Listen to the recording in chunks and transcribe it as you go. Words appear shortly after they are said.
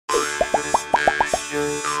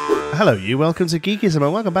Hello you, welcome to Geekism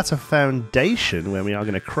and welcome back to Foundation, where we are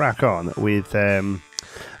going to crack on with, like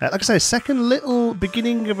I say, a second little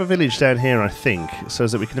beginning of a village down here, I think, so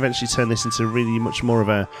that we can eventually turn this into really much more of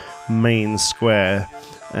a main square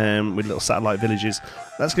with little satellite villages.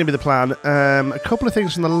 That's going to be the plan. A couple of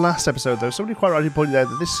things from the last episode, though. Somebody quite rightly pointed out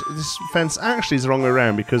that this fence actually is the wrong way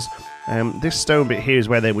around, because this stone bit here is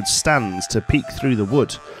where they would stand to peek through the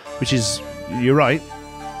wood, which is, you're right.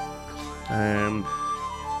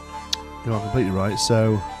 You are completely right.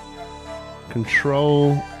 So,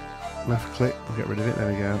 control, left click, we'll get rid of it.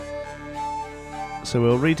 There we go. So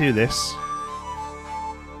we'll redo this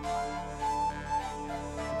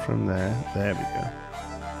from there. There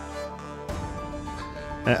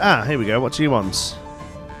we go. Here we go. What do you want?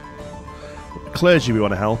 Clergy we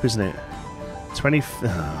want to help, isn't it? 20...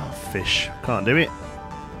 Oh, fish. Can't do it.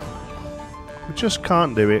 We just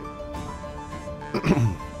can't do it.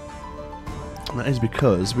 That is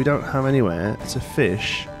because we don't have anywhere to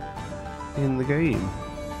fish in the game.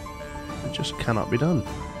 It just cannot be done.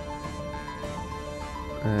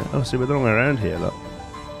 Oh, see, we're the wrong way around here, look.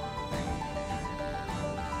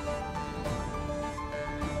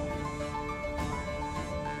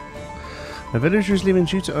 A villager is leaving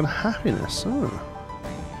due to unhappiness. Oh.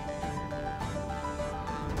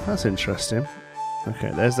 That's interesting.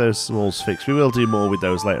 Okay, there's those walls fixed. We will do more with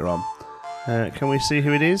those later on. Can we see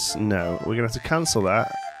who it is? No. We're going to have to cancel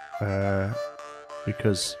that.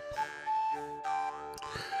 Because...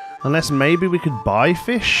 Unless maybe we could buy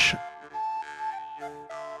fish?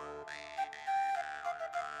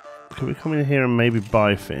 Can we come in here and maybe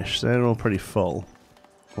buy fish? They're all pretty full.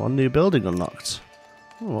 One new building unlocked.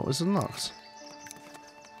 Oh, what was unlocked?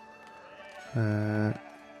 Nothing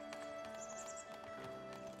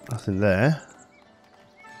there.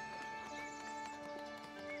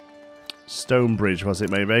 Stone bridge, was it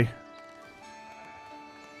maybe?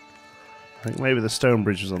 I think maybe the stone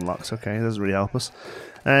bridge was unlocked. Okay, that doesn't really help us.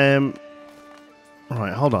 Right,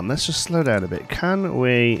 hold on. Let's just slow down a bit. Can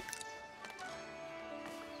we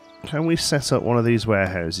set up one of these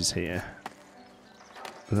warehouses here?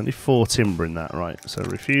 There's only 4 timber in that, right? So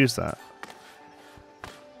refuse that.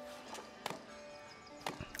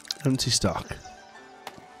 Empty stock.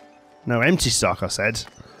 No, empty stock, I said.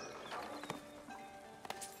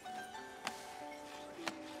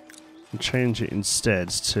 And change it instead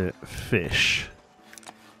to fish.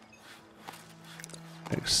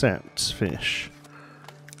 Accept fish.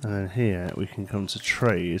 And then here we can come to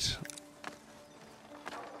trade.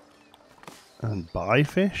 And buy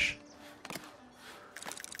fish.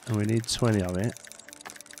 And we need 20 of it.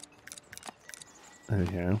 There we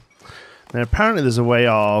go. Now apparently there's a way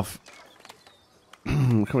of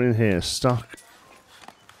coming in here, stock.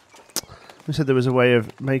 We said there was a way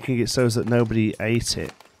of making it so that nobody ate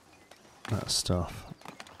it. That stuff.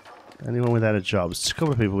 Anyone without a job. It's a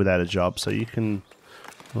couple of people without a job, so you can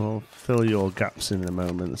fill your gaps in a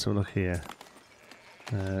moment. Let's have a look here.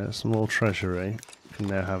 Small treasury. You can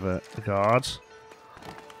now have a guard.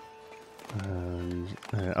 And,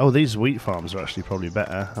 oh, these wheat farms are actually probably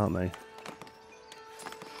better, aren't they?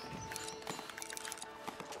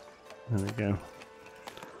 There we go.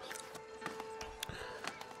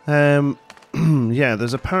 Yeah,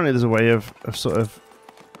 there's a way of sort of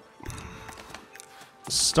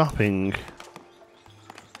stopping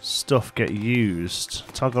stuff get used.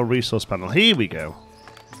 Toggle resource panel. Here we go.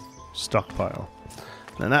 Stockpile.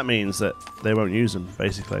 And that means that they won't use them,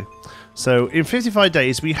 basically. So in 55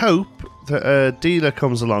 days, we hope that a dealer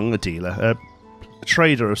comes along, a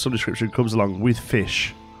trader of some description comes along with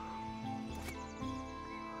fish.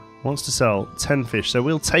 Wants to sell 10 fish, so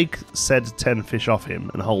we'll take said 10 fish off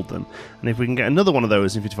him and hold them. And if we can get another one of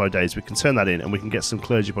those in 55 days, we can turn that in and we can get some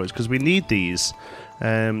clergy points, because we need these.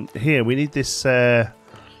 Here, we need this...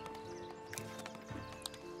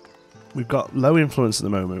 we've got low influence at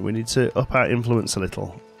the moment. We need to up our influence a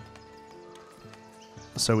little,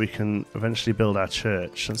 so we can eventually build our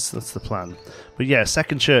church. That's the plan. But yeah,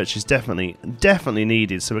 second church is definitely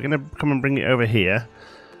needed. So we're going to come and bring it over here.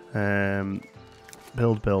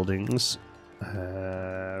 Build buildings.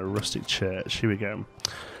 Rustic church. Here we go.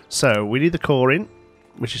 So we need the core in,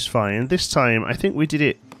 which is fine. This time, I think we did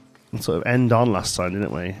it sort of end on last time,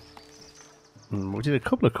 didn't we? We did a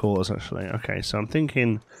couple of cores actually. Okay, so I'm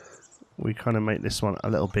thinking we kind of make this one a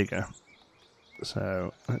little bigger.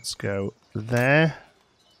 So let's go there.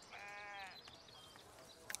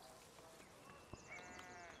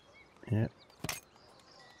 Yep.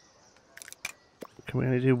 Can we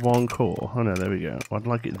only do one core? Oh no, there we go. I'd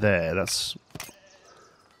like it there. That's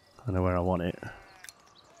kind of where I want it.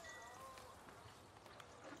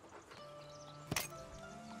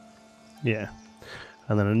 Yeah.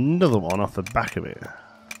 and then another one off the back of it.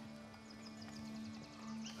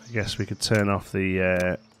 I guess we could turn off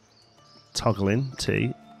the toggling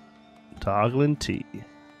T. Toggling T.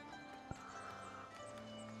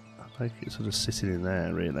 I like it sort of sitting in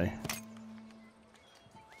there, really.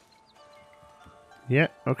 Yeah,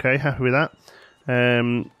 okay, happy with that.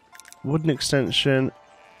 Wooden extension.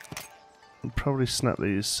 We'll probably snap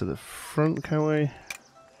these to the front, can't we?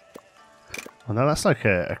 Oh no, that's like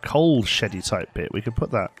a coal sheddy type bit. We could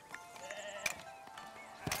put that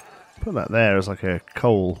there as like a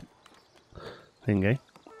coal thingy.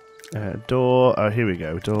 Door. Oh, here we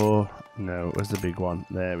go. Door. No, where's the big one?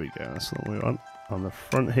 There we go. That's what we want on the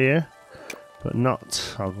front here, but not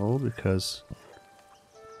toggle because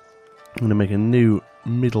I'm going to make a new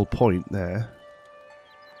middle point there.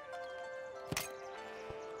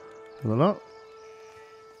 A lot.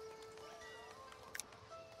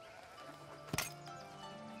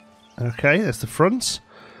 Okay, that's the front,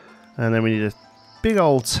 and then we need a big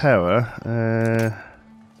old tower.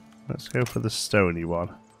 Let's go for the stony one.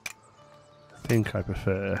 I think I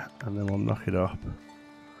prefer, and then we'll knock it up.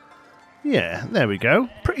 Yeah, there we go.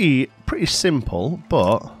 Pretty simple,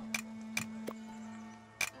 but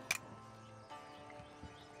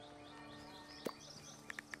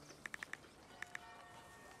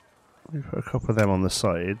we put a couple of them on the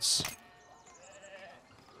sides,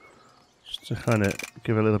 just to kind of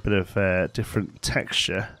give a little bit of different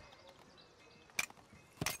texture.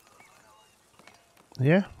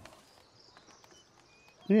 Yeah.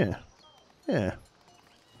 Yeah. Yeah.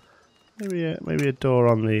 Maybe a door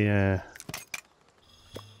on the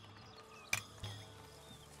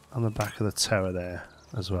back of the tower there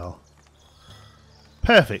as well.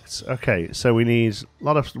 Perfect. Okay, so we need a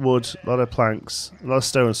lot of wood, a lot of planks, a lot of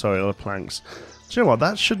stone. Sorry, a lot of planks. Do you know what?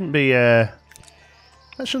 That shouldn't be. That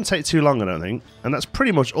shouldn't take too long, I don't think. And that's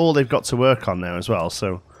pretty much all they've got to work on now as well.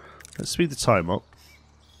 So let's speed the time up.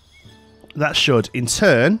 That should, in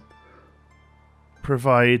turn,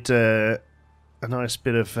 provide a nice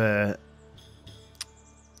bit of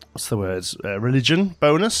what's the words? Religion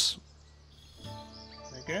bonus,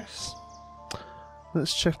 I guess.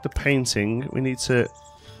 Let's check the painting. We need to.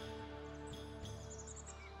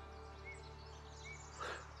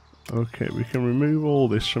 Okay, we can remove all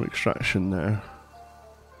this from extraction now.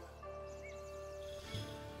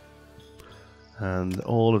 And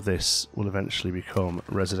all of this will eventually become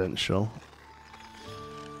residential.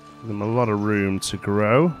 Give them a lot of room to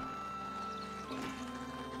grow.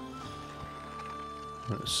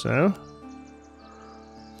 Like so.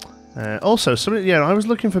 Also, somebody, yeah, I was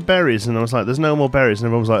looking for berries and I was like, there's no more berries. And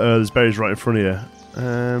everyone was like, oh, there's berries right in front of you.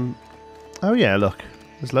 Oh yeah, look.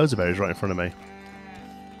 There's loads of berries right in front of me.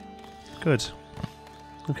 Good.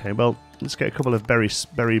 Okay, well, let's get a couple of berries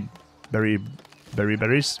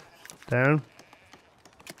down.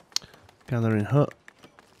 Gathering hut.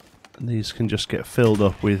 And these can just get filled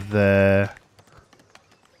up with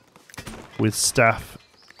staff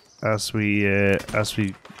as we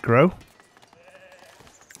grow.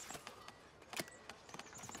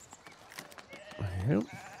 Yep.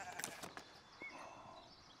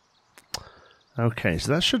 Okay,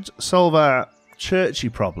 so that should solve our churchy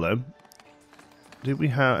problem. Do we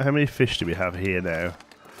have how many fish do we have here now?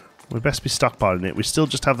 We best be stockpiling it. We still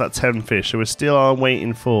just have that 10 fish, so we're still on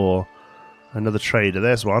waiting for another trader.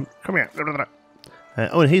 There's one. Come here.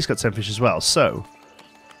 Oh, and he's got 10 fish as well. So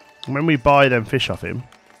when we buy them fish off him,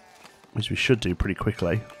 which we should do pretty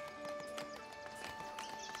quickly.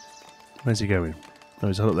 Where's he going? Oh,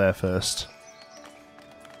 he's up there first.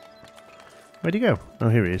 Where'd he go? Oh,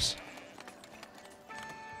 here he is.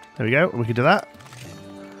 There we go. We can do that.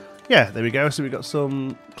 Yeah, there we go. So we've got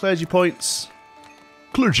some clergy points.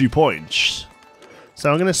 Clergy points.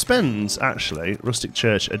 So I'm going to spend, actually, Rustic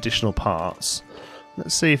Church additional parts.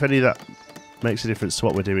 Let's see if any of that makes a difference to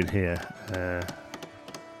what we're doing here.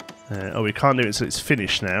 Oh, we can't do it until it's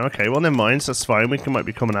finished now. Okay, well, never mind. That's fine. We might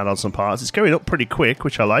be coming out on some parts. It's going up pretty quick,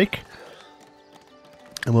 which I like.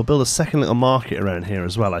 And we'll build a second little market around here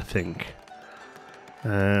as well, I think.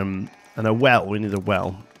 And a well. We need a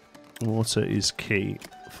well. Water is key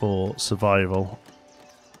for survival.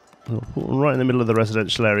 We'll put one right in the middle of the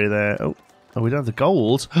residential area there. Oh, we don't have the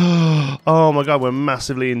gold. Oh my god, we're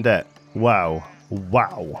massively in debt. Wow.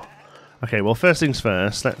 Wow. Okay, well, first things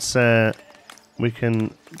first. Let's we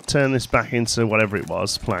can turn this back into whatever it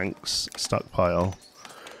was. Planks. Stockpile.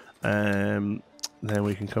 Then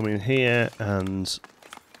we can come in here and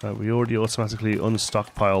we already automatically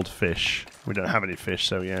unstockpiled fish. We don't have any fish,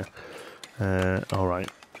 so yeah. Alright.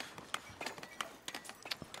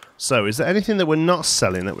 So, is there anything that we're not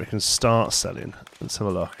selling that we can start selling? Let's have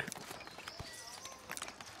a look.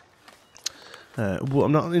 Well,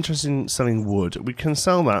 I'm not interested in selling wood. We can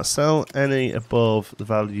sell that. Sell any above the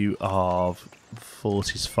value of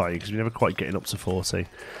 40 is fine, because we're never quite getting up to 40.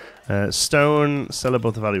 Stone, sell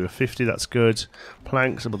above the value of 50, that's good.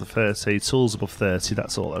 Planks above the 30, tools above 30,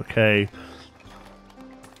 that's all okay.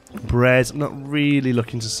 Bread, I'm not really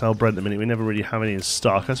looking to sell bread at the minute. We never really have any in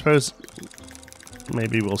stock. I suppose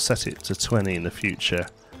maybe we'll set it to 20 in the future.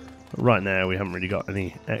 But right now we haven't really got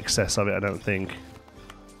any excess of it, I don't think.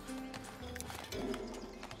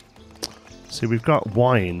 See, we've got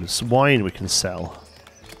wine. So wine we can sell.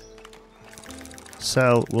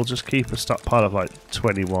 We'll just keep a stockpile of like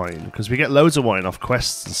 20 wine, because we get loads of wine off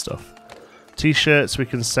quests and stuff. T-shirts we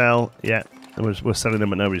can sell, yeah, we're selling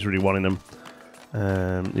them but nobody's really wanting them.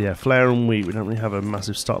 Yeah, flour and wheat, we don't really have a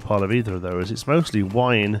massive stockpile of either of those. It's mostly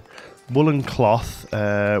wine, woolen cloth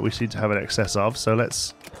we seem to have an excess of, so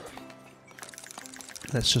let's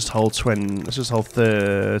just hold 20, let's just hold 20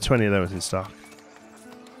 of those in stock.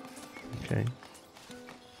 Okay.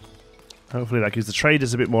 Hopefully that gives the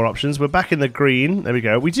traders a bit more options. We're back in the green. There we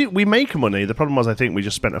go. We make money. The problem was I think we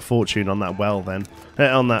just spent a fortune on that well then.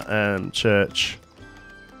 On that church.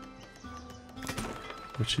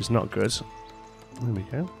 Which is not good. There we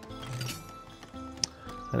go.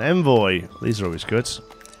 An envoy. These are always good.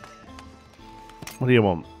 What do you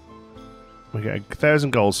want? We get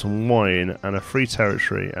 1,000 gold, some wine, and a free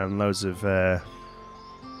territory, and loads of...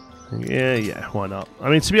 Yeah, why not? I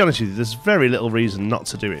mean, to be honest with you, there's very little reason not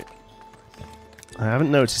to do it. I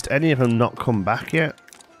haven't noticed any of them not come back yet.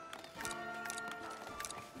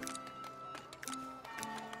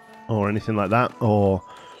 Or anything like that. Or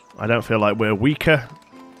I don't feel like we're weaker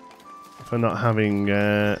for not having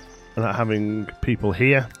people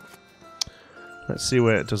here. Let's see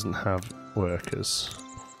where it doesn't have workers.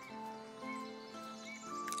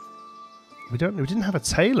 We didn't have a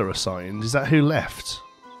tailor assigned. Is that who left?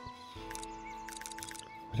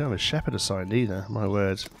 We don't have a shepherd assigned either, my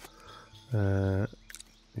word. You're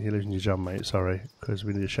losing your job, mate, sorry, because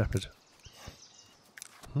we need a shepherd.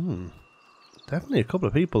 Definitely a couple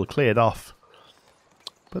of people cleared off.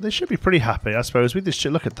 But they should be pretty happy, I suppose, with this.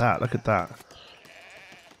 Look at that, look at that.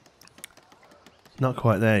 Not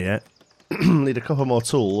quite there yet. Need a couple more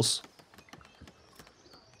tools.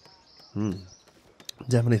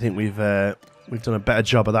 Definitely think we've done a better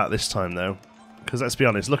job of that this time, though. Because let's be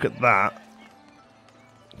honest, look at that.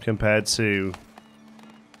 Compared to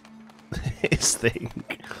this thing.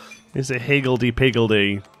 It's a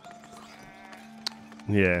higgledy-piggledy.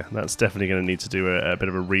 Yeah, that's definitely going to need to do a bit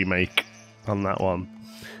of a remake on that one.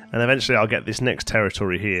 And eventually I'll get this next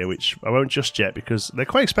territory here, which I won't just yet because they're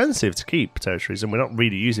quite expensive to keep territories and we're not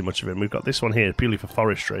really using much of them. We've got this one here purely for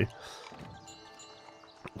forestry.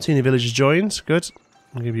 Teeny villagers joined. Good.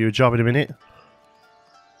 I'll give you a job in a minute.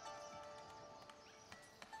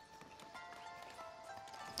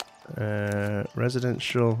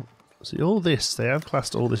 Residential. See, all this, they have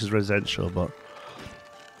classed all this as residential, but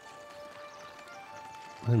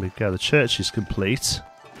there we go, the church is complete.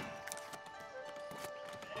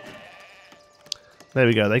 There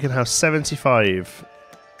we go, they can have 75.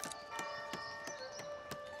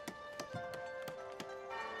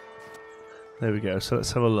 There we go, so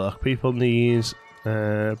let's have a look. People need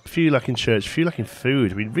few lacking church, few lacking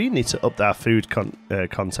food. We really need to up our food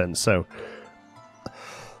content, so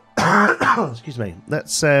excuse me.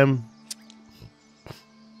 Let's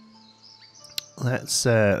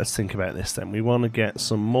think about this then. We want to get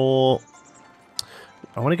some more.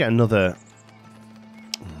 I want to get another.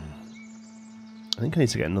 I think I need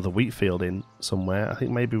to get another wheat field in somewhere. I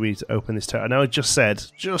think maybe we need to open this. I know I just said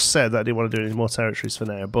that I didn't want to do any more territories for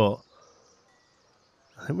now, but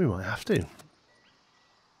I think we might have to.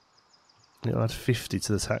 It'll add 50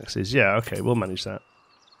 to the taxes. Yeah, okay, we'll manage that.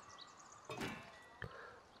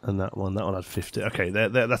 And that one add 50. Okay, there,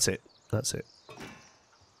 that's it. That's it.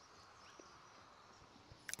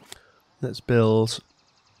 Let's build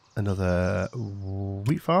another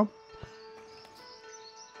wheat farm.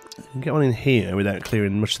 You can get one in here without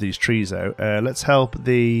clearing much of these trees out. Let's help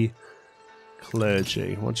the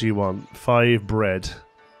clergy. What do you want? 5 bread.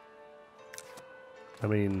 I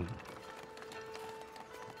mean,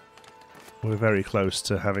 we're very close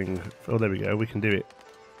to having... Oh, there we go. We can do it.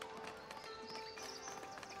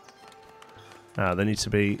 Ah, they need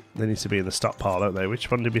to be in the stockpile, don't they?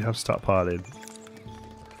 Which one did we have stockpile in?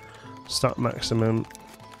 Stock maximum.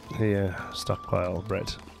 Here, stockpile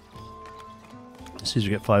bread. As soon as we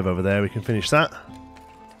get 5 over there, we can finish that.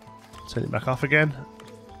 Turn it back off again.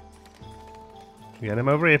 Get him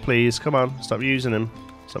over here, please. Come on, stop using him.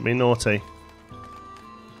 Stop being naughty.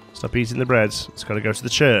 Stop eating the bread. It's got to go to the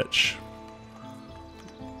church.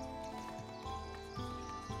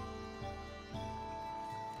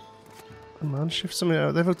 Come on, shift something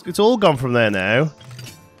out. It's all gone from there now.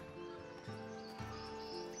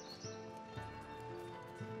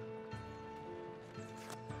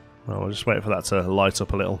 Well, we'll just wait for that to light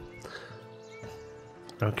up a little.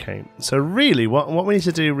 Okay, so really what we need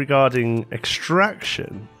to do regarding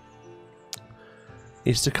extraction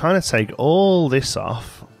is to kind of take all this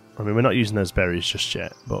off. I mean, we're not using those berries just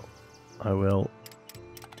yet, but I will...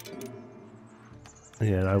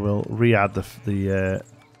 Yeah, I will re-add the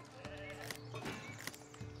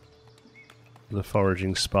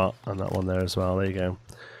foraging spot on that one there as well. There you go.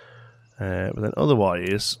 But then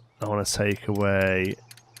otherwise, I want to take away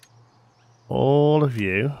all of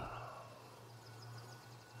you.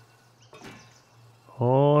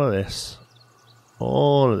 All of this.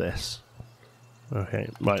 All of this. Okay,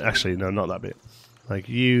 right, actually, no, not that bit. Like,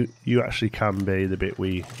 you actually can be the bit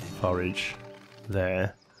we forage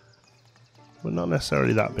there. But not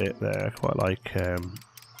necessarily that bit there. I quite like a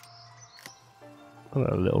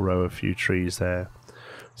little row of few trees there.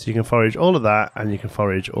 So you can forage all of that, and you can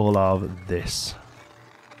forage all of this.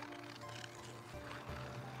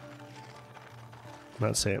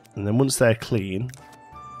 That's it. And then once they're clean,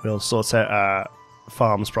 we'll sort out our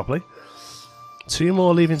farms properly. 2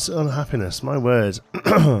 more leaving unhappiness, my word.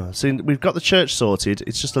 See, we've got the church sorted.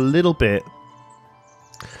 It's just a little bit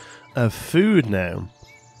of food now.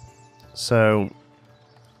 So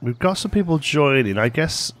we've got some people joining. I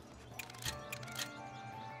guess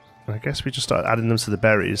we just start adding them to the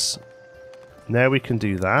berries. Now we can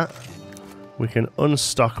do that. We can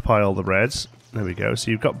unstockpile the bread. There we go.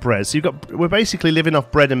 So you've got bread. So we're basically living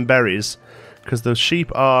off bread and berries because the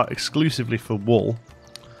sheep are exclusively for wool.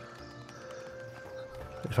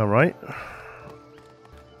 If I'm right.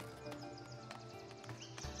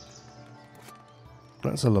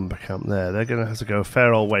 That's a lumber camp there. They're going to have to go a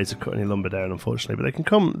fair old way to cut any lumber down, unfortunately. But they can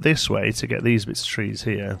come this way to get these bits of trees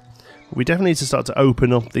here. But we definitely need to start to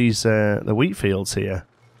open up these the wheat fields here.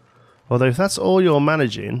 Although if that's all you're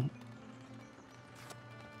managing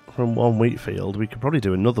from one wheat field, we could probably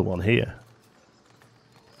do another one here.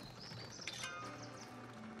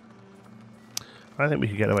 I think we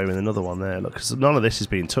could get away with another one there, look, because none of this is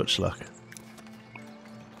being touched, look.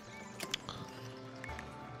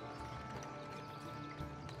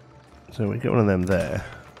 So we get one of them there.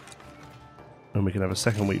 And we can have a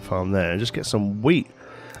second wheat farm there and just get some wheat.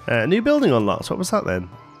 New building unlocked. What was that then?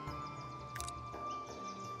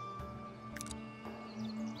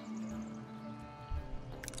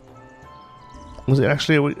 Was it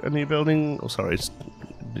actually a new building? Oh, sorry,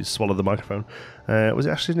 you swallowed the microphone. Was it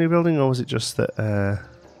actually a new building, or was it just that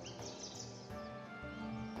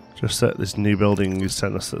this new building is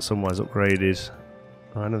telling us that someone's upgraded?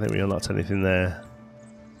 Oh, I don't think we unlocked anything there.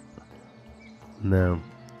 No.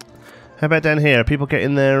 How about down here? Are people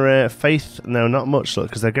getting their faith? No, not much, look,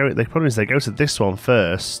 because the problem is they go to this one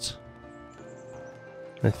first.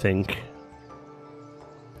 I think.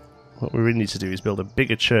 What we really need to do is build a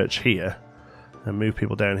bigger church here and move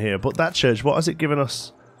people down here. But that church, what has it given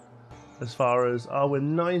us as far as... Oh, we're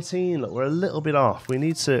 19. Look, we're a little bit off. We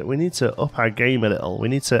need to up our game a little. We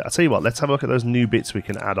need to... I'll tell you what, let's have a look at those new bits we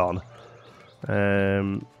can add on.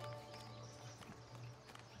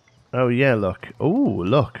 Oh, yeah, look. Oh,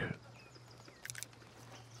 look.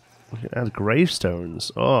 We can add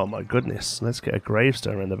gravestones. Oh, my goodness. Let's get a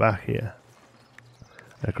gravestone in the back here.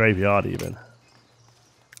 A graveyard, even.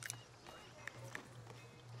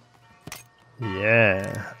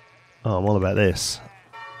 Yeah. Oh, I'm all about this.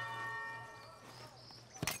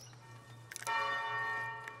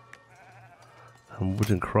 And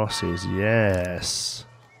wooden crosses, yes.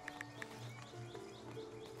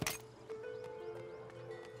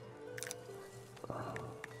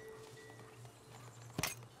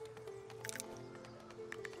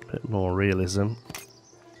 Bit more realism.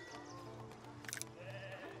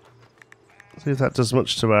 See if that does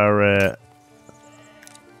much to our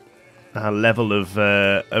level of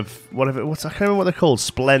whatever. I can't remember what they're called.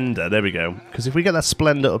 Splendor. There we go. Because if we get that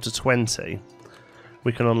splendor up to 20,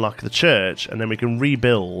 we can unlock the church, and then we can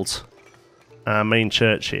rebuild our main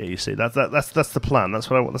church here. You see, that's the plan. That's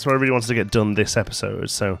what I really wanted to get done this episode.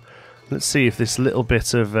 So let's see if this little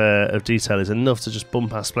bit of detail is enough to just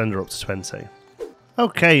bump our splendor up to 20.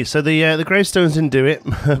 Okay, so the gravestones didn't do it,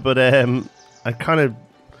 but I kind of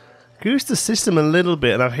goosed the system a little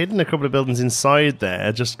bit, and I've hidden a couple of buildings inside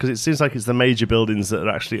there just because it seems like it's the major buildings that are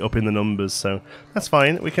actually up in the numbers, so that's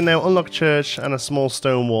fine. We can now unlock church and a small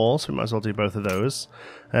stone wall, so we might as well do both of those.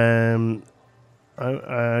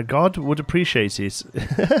 God would appreciate it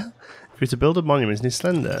if you're to build a monument in his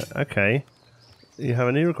slender. Okay. You have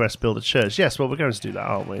a new request, build a church. Yes, well, we're going to do that,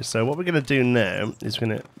 aren't we? So what we're going to do now is we're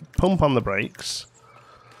going to pump on the brakes.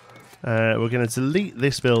 We're going to delete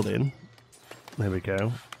this building. There we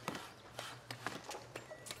go.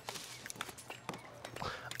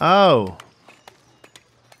 Oh.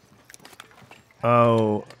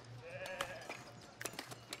 Oh.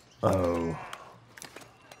 Oh.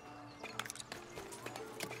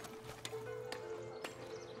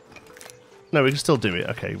 No, we can still do it.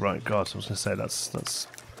 Okay, right. God, I was going to say that's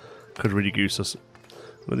could really goose us.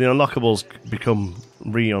 But the unlockables become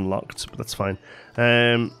re-unlocked, but that's fine.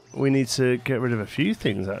 We need to get rid of a few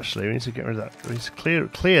things, actually. We need to get rid of that. We need to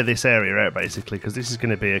clear this area out, basically, because this is going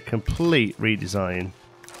to be a complete redesign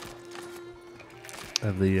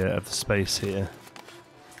of the space here.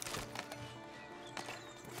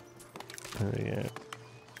 There we go.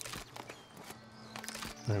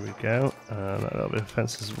 There we go. That little bit of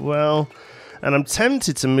fence as well. And I'm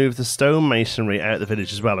tempted to move the stone masonry out of the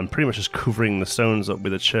village as well. I'm pretty much just covering the stones up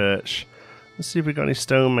with a church. Let's see if we've got any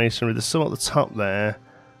stone masonry. There's some at the top there.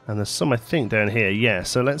 And there's some, I think, down here. Yeah,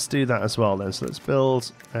 so let's do that as well then. So let's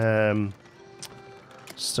build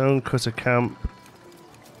stone cutter camp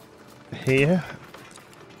here.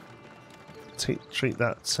 Treat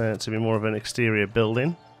that to be more of an exterior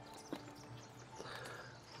building.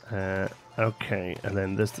 Okay, and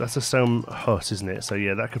then that's a stone hut, isn't it? So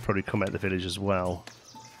yeah, that could probably come out of the village as well.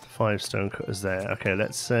 5 stone cutters there. Okay,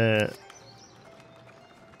 let's... so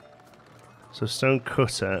stone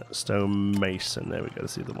cutter, stone mason. There we go,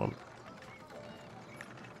 that's the other one.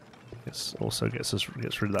 This also gets rid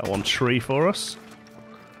of that one tree for us.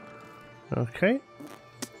 Okay.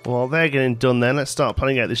 Well, they're getting done then. Let's start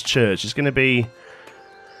planning out this church. It's going to be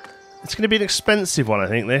an expensive one, I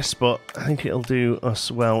think, this, but I think it'll do us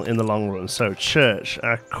well in the long run. So, church.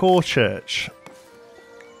 Our core church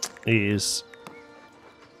is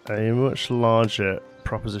a much larger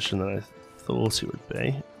proposition than I thought it would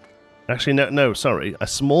be. Actually, no, sorry. A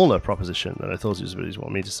smaller proposition than I thought it was what you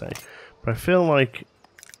want me to say. But I feel like...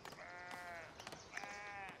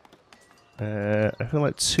 I feel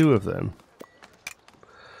like 2 of them...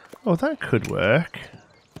 Oh, that could work.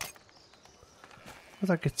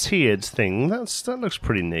 Like a tiered thing. That looks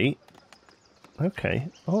pretty neat. Okay,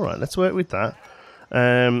 alright, let's work with that.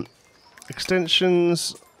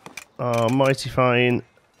 Extensions are mighty fine.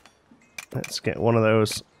 Let's get one of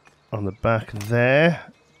those on the back there.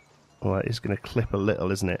 Oh, it's going to clip a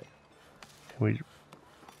little, isn't it? Can we...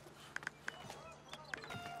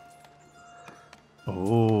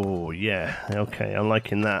 Oh, yeah. Okay, I'm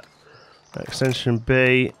liking that. Extension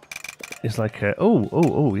B is like a...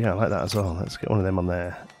 Oh, yeah, I like that as well. Let's get one of them on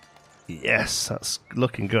there. Yes, that's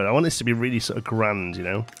looking good. I want this to be really sort of grand, you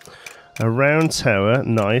know. A round tower,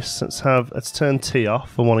 nice. Let's turn T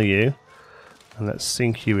off for one of you. And let's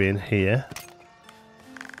sink you in here.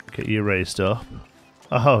 Get you raised up.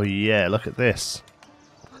 Oh, yeah, look at this.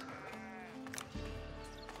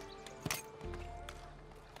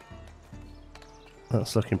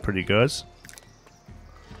 That's looking pretty good.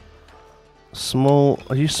 Small...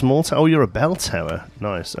 Are you small tower? Oh, you're a bell tower.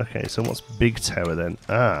 Nice. Okay, so what's big tower then?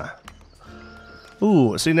 Ah.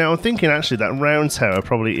 Ooh, see, now I'm thinking actually that round tower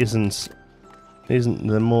probably isn't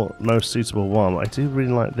the most suitable one. I do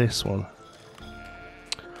really like this one.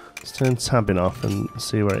 Let's turn tabbing off and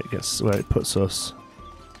see where it puts us.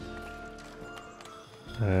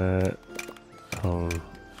 Oh.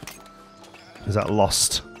 Is that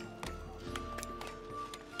lost?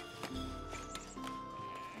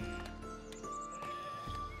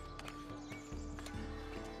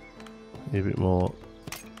 A bit more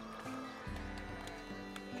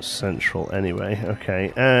central anyway.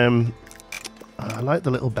 Okay. I like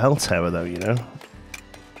the little bell tower though, you know.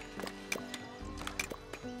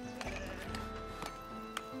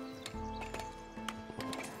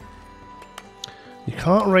 You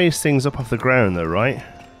can't raise things up off the ground though, right?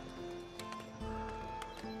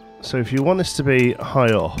 So if you want this to be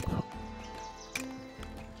high up...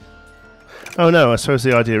 Oh no, I suppose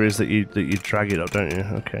the idea is that you drag it up, don't you?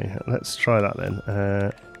 Okay, let's try that then.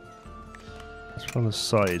 Let's put on the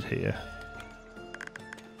side here.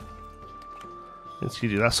 You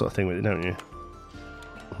do that sort of thing with it, don't you?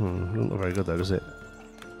 Doesn't look very good though, does it?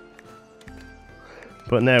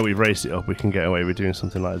 But now we've raised it up, we can get away with doing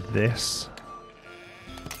something like this.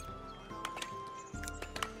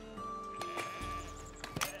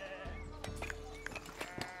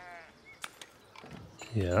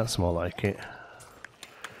 Yeah, that's more like it.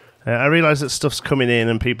 I realise that stuff's coming in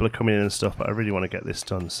and people are coming in and stuff, but I really want to get this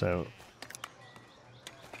done, so...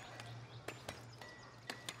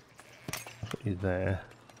 Put you there.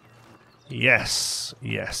 Yes!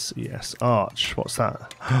 Yes, yes. Arch, what's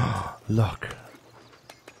that? Look.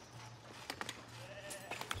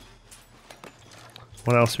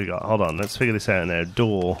 What else we got? Hold on, let's figure this out now.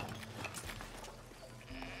 Door.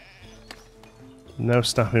 No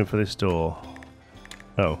snapping for this door.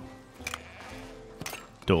 Oh.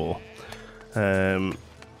 Door.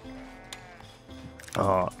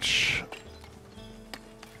 Arch.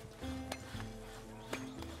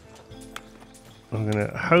 I'm going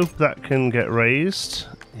to hope that can get raised.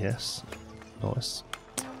 Yes. Nice.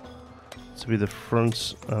 To be the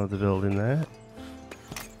front of the building there.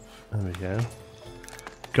 There we go.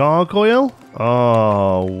 Gargoyle?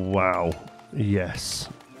 Oh, wow. Yes.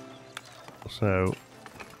 So,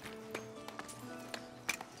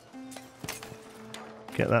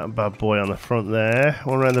 get that bad boy on the front there.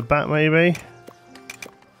 One around the back, maybe.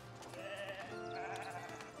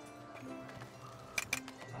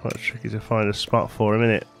 Quite tricky to find a spot for him,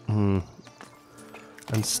 isn't it?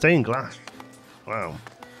 And stained glass. Wow.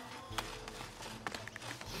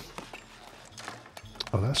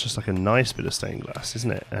 Oh, that's just like a nice bit of stained glass,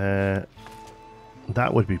 isn't it?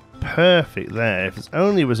 That would be perfect there. If it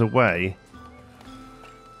only was a way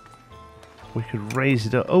we could raise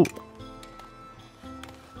it up. Oh!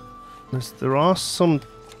 There are some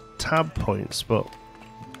tab points, but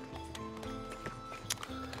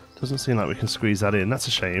doesn't seem like we can squeeze that in. That's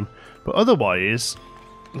a shame. But otherwise,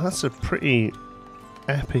 that's a pretty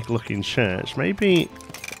epic looking church. Maybe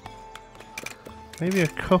a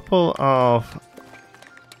couple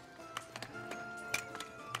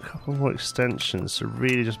more extensions to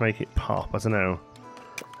really just make it pop. I don't know.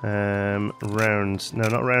 Round. No,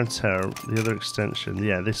 not round tower. The other extension.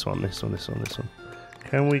 Yeah, this one.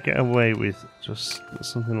 Can we get away with just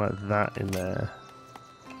something like that in there?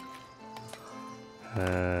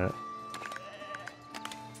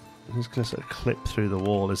 It's going to sort of clip through the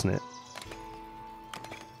wall, isn't it?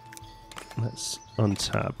 Let's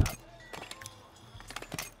untab.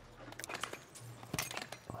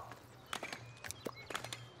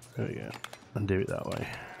 There we go. And do it that way.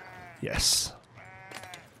 Yes.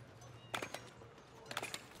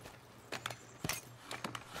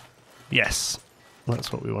 Yes.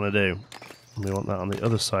 That's what we want to do. And we want that on the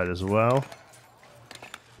other side as well.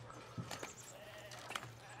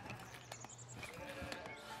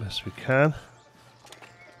 Yes, we can.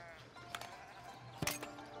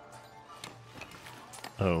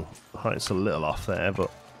 Oh, height's a little off there,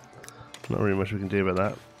 but not really much we can do about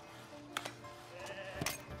that.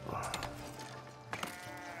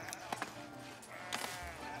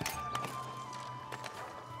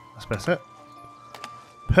 That's better.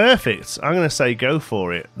 Perfect. I'm going to say go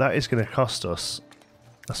for it. That is going to cost us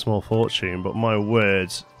a small fortune, but my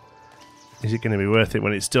word, is it going to be worth it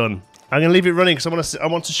when it's done? I'm going to leave it running because I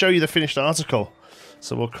want to show you the finished article.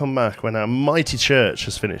 So we'll come back when our mighty church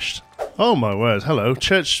has finished. Oh my word, hello.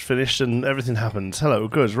 Church finished and everything happened. Hello,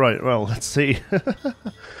 good, right, well, let's see. It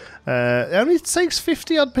only takes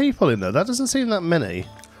 50 odd people in there. That doesn't seem that many.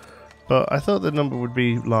 But I thought the number would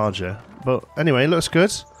be larger. But anyway, it looks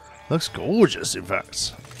good. Looks gorgeous, in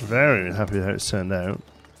fact. Very happy with how it's turned out.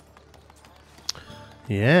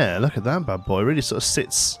 Yeah, look at that bad boy. Really sort of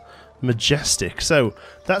sits majestic. So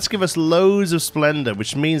that's give us loads of splendor,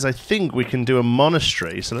 which means I think we can do a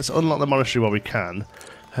monastery. So let's unlock the monastery while we can.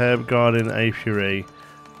 Herb garden, apiary.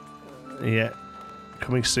 Yeah,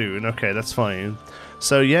 coming soon. Okay, that's fine.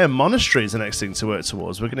 So yeah, monastery is the next thing to work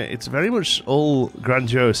towards. It's very much all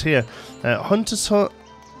grandiose here. Hunter's hut,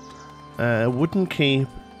 wooden keep,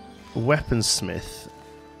 weaponsmith.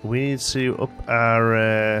 We need to up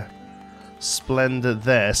our splendor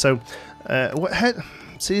there. So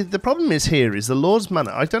see, the problem is here is the Lord's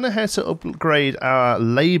Manor. I don't know how to upgrade our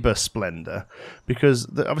labour splendour because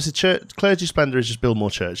obviously clergy splendour is just build more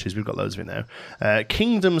churches. We've got loads of it now.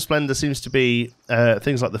 Kingdom splendour seems to be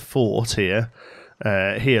things like the fort here.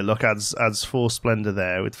 Here, look, adds 4 splendour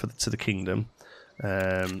there to the kingdom.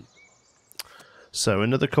 So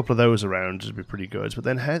another couple of those around would be pretty good. But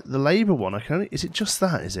then the labour one, is it just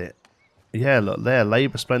that? Is it? Yeah, look there,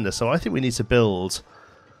 labour splendour. So I think we need to build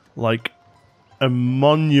like a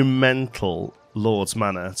monumental Lord's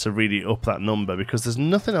Manor to really up that number because there's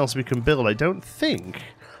nothing else we can build, I don't think,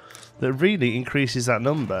 that really increases that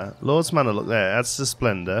number. Lord's Manor, look there, adds to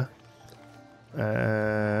splendour.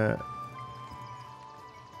 Yeah,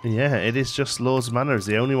 it is just Lord's Manor is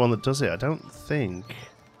the only one that does it. I don't think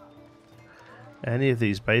any of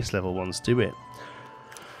these base level ones do it.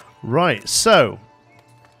 Right, so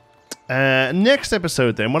next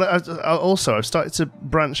episode then, I've started to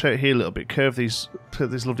branch out here a little bit, curve this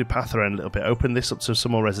lovely path around a little bit, open this up to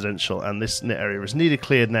some more residential, and this area is nearly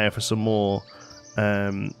cleared now for some more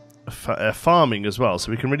farming as well, so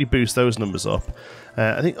we can really boost those numbers up.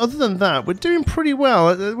 I think other than that, we're doing pretty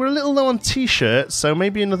well. We're a little low on t-shirts, so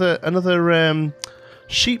maybe another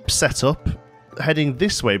sheep setup heading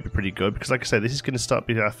this way would be pretty good, because like I said, this is going to start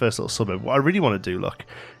being our first little suburb. What I really want to do, look,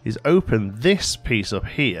 is open this piece up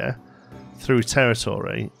here through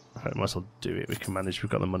territory. I might as well do it. We can manage. We've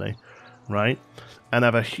got the money, right? And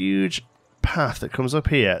have a huge path that comes up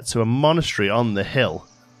here to a monastery on the hill.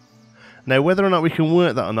 Now, whether or not we can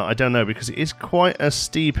work that or not, I don't know, because it is quite a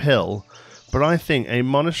steep hill. But I think a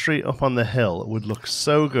monastery up on the hill would look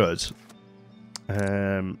so good.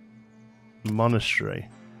 Monastery.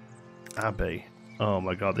 Abbey. Oh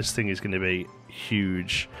my god, this thing is going to be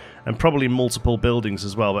huge. And probably multiple buildings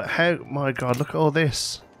as well. But how... My god, look at all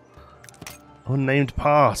this. Unnamed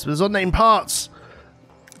parts. There's unnamed parts!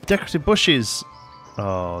 Decorative bushes.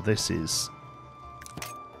 Oh, this is...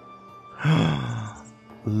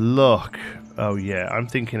 Look. Oh yeah, I'm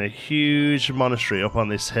thinking a huge monastery up on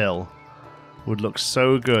this hill would look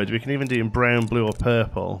so good. We can even do it in brown, blue or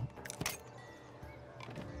purple.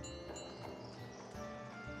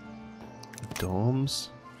 Dorms.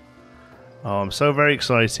 Oh, I'm so very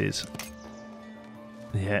excited.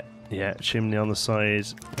 Yeah, yeah, chimney on the side.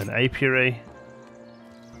 An apiary.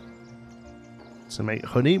 To make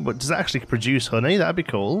honey. But does that actually produce honey? That'd be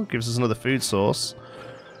cool. Gives us another food source.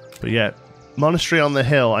 But yeah, monastery on the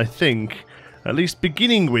hill, I think, at least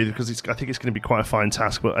beginning with, because I think it's going to be quite a fine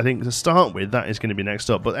task, but I think to start with, that is going to be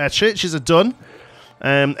next up. But our churches are done.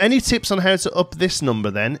 Any tips on how to up this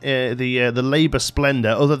number then, the labour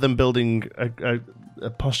splendour, other than building a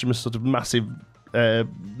posthumous sort of massive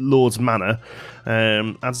Lord's Manor,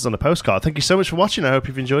 answers on a postcard. Thank you so much for watching. I hope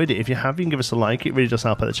you've enjoyed it. If you have, you can give us a like. It really does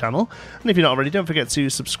help out the channel. And if you're not already, don't forget to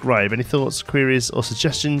subscribe. Any thoughts, queries or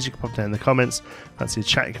suggestions, you can pop down in the comments. Fancy a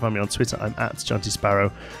chat, you can find me on Twitter. I'm at JohnTSparrow.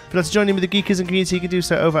 If you'd like to join in with the Geekism community, you can do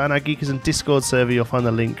so over on our Geekism Discord server. You'll find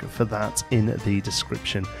the link for that in the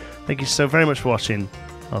description. Thank you so very much for watching.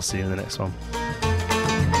 I'll see you in the next one.